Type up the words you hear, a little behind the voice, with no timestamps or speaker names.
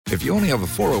If you only have a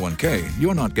 401k,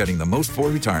 you're not getting the most for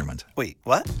retirement. Wait,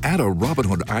 what? Add a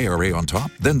Robinhood IRA on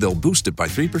top, then they'll boost it by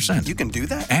 3%. You can do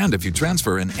that? And if you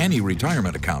transfer in any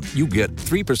retirement account, you get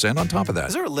 3% on top of that.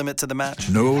 Is there a limit to the match?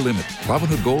 No limit.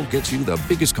 Robinhood Gold gets you the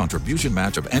biggest contribution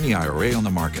match of any IRA on the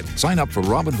market. Sign up for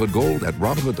Robinhood Gold at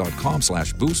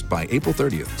Robinhood.com/boost by April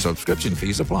 30th. Subscription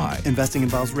fees apply. Investing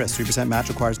involves risk. 3% match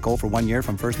requires gold for 1 year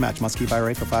from first match. Must keep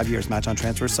IRA for 5 years. Match on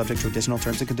transfers subject to additional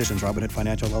terms and conditions. Robinhood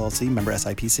Financial LLC, member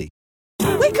SIPC.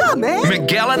 Wake up, man!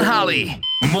 Miguel and Holly.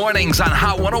 Mornings on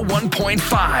Hot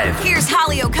 101.5. Here's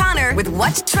Holly O'Connor with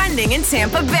what's trending in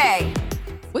Tampa Bay.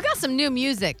 We got some new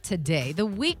music today. The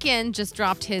Weeknd just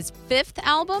dropped his 5th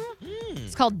album.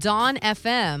 It's called Dawn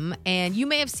FM, and you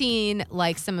may have seen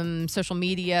like some social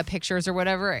media pictures or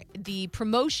whatever. The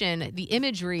promotion, the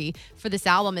imagery for this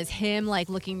album is him like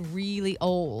looking really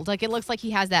old. Like it looks like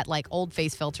he has that like old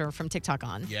face filter from TikTok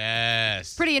on.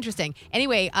 Yes. Pretty interesting.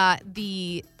 Anyway,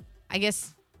 I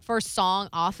guess first song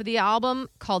off of the album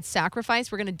called Sacrifice.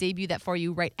 We're going to debut that for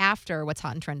you right after What's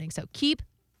Hot and Trending. So keep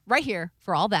right here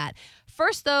for all that.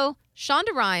 First, though,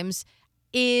 Shonda Rhimes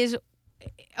is...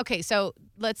 Okay, so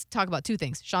let's talk about two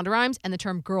things. Shonda Rhimes and the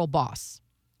term girl boss,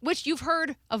 which you've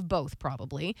heard of both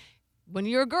probably. When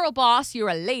you're a girl boss, you're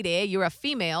a lady, you're a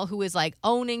female who is like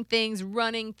owning things,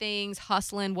 running things,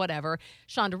 hustling, whatever.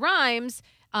 Shonda Rhimes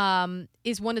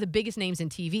is one of the biggest names in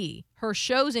TV. Her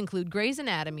shows include Grey's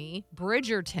Anatomy,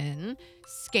 Bridgerton,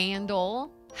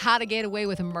 Scandal, How to Get Away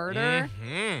with Murder.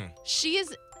 Mm-hmm. She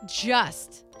is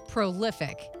just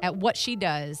prolific at what she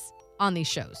does on these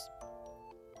shows.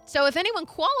 So if anyone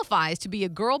qualifies to be a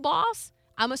girl boss,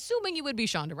 I'm assuming you would be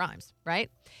Shonda Rhimes, right?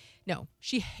 No,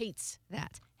 she hates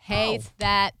that.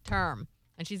 That term.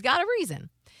 And she's got a reason.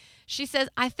 She says,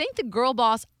 I think the girl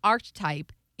boss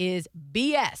archetype is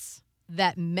BS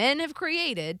that men have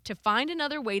created to find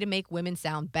another way to make women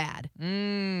sound bad.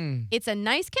 It's a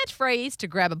nice catchphrase to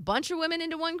grab a bunch of women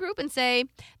into one group and say,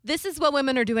 this is what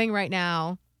women are doing right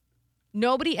now.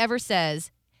 Nobody ever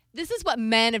says, this is what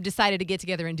men have decided to get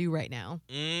together and do right now.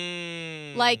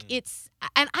 Like it's,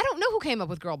 and I don't know who came up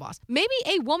with girl boss. Maybe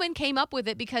a woman came up with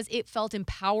it because it felt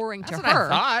empowering to her. That's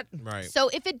what I thought. Right. So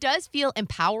if it does feel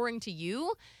empowering to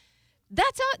you,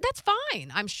 that's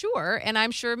fine, I'm sure. And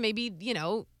I'm sure maybe, you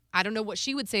know, I don't know what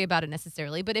she would say about it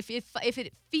necessarily, but if it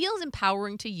feels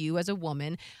empowering to you as a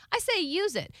woman, I say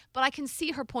use it. But I can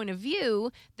see her point of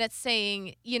view that's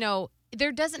saying, you know,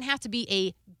 there doesn't have to be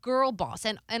a girl boss.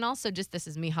 And also just, this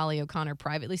is me, Holly O'Connor,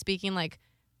 privately speaking, like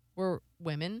we're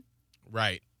women.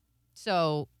 Right.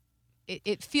 So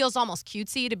it feels almost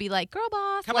cutesy to be like, girl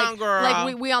boss. Come like, on, girl.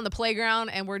 Like we on the playground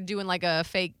and we're doing like a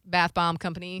fake bath bomb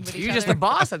company with each You're other. just the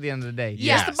boss at the end of the day.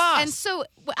 Yes. Just the boss. And so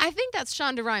I think that's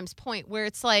Shonda Rhimes' point where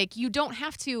it's like, you don't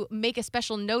have to make a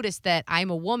special notice that I'm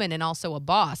a woman and also a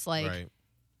boss. Like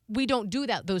we don't do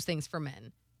those things for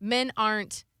men. Men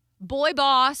aren't boy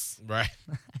boss. Right.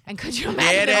 And could you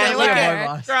imagine Yeah, if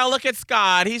they were? girl, look at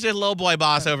Scott. He's just little boy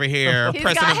boss over here, He's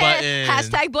pressing got the button.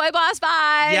 Hashtag boy boss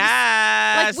vibes.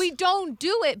 Yes. Like we don't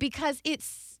do it because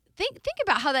it's think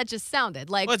about how that just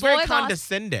sounded. Like Well, it's boy very boss,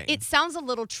 condescending. it sounds a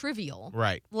little trivial.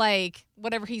 Right. Like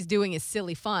whatever he's doing is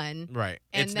silly fun. Right.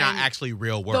 And It's not then actually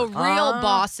real The work. real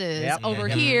bosses Yep. over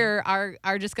Mhm. here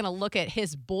are just gonna look at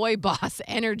his boy boss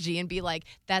energy and be like,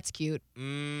 "That's cute."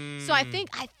 So I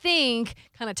think,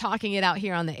 kind of talking it out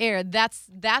here on the air, that's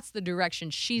the direction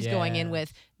she's going in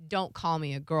with. Don't call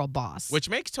me a girl boss. Which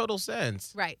makes total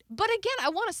sense. Right. But again, I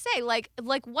want to say, like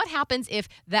what happens if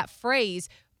that phrase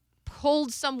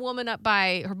pulled some woman up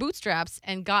by her bootstraps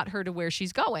and got her to where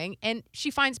she's going, and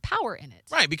she finds power in it?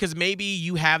 Right, because maybe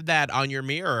you have that on your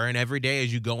mirror, and every day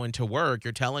as you go into work,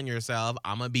 you're telling yourself,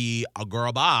 I'm going to be a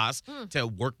girl boss to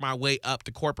work my way up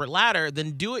the corporate ladder.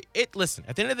 Then do it. Listen,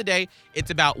 at the end of the day,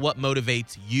 it's about what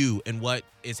motivates you and what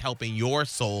is helping your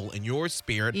soul and your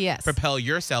spirit propel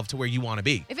yourself to where you want to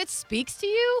be. If it speaks to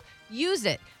you, use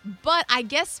it. But I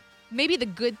guess maybe the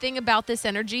good thing about this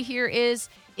energy here is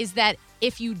that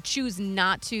if you choose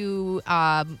not to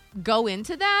go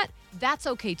into that, that's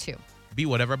okay too. Be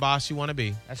whatever boss you want to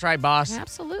be. That's right, boss.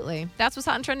 Absolutely. That's what's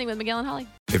hot and trending with Miguel and Holly.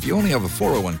 If you only have a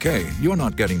 401k, you're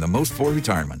not getting the most for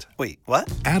retirement. Wait, what?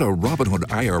 Add a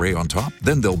Robinhood IRA on top,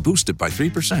 then they'll boost it by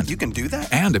 3%. You can do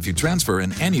that? And if you transfer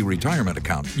in any retirement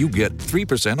account, you get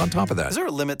 3% on top of that. Is there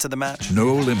a limit to the match?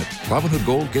 No limit. Robinhood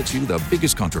Gold gets you the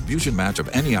biggest contribution match of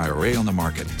any IRA on the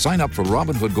market. Sign up for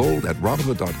Robinhood Gold at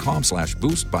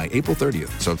Robinhood.com/boost by April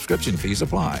 30th. Subscription fees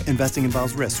apply. Investing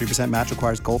involves risk. 3% match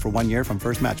requires gold for 1 year from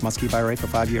first match. Must keep IRA for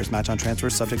 5 years. Match on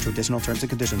transfers subject to additional terms and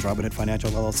conditions. Robinhood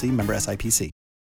Financial LLC, member SIPC.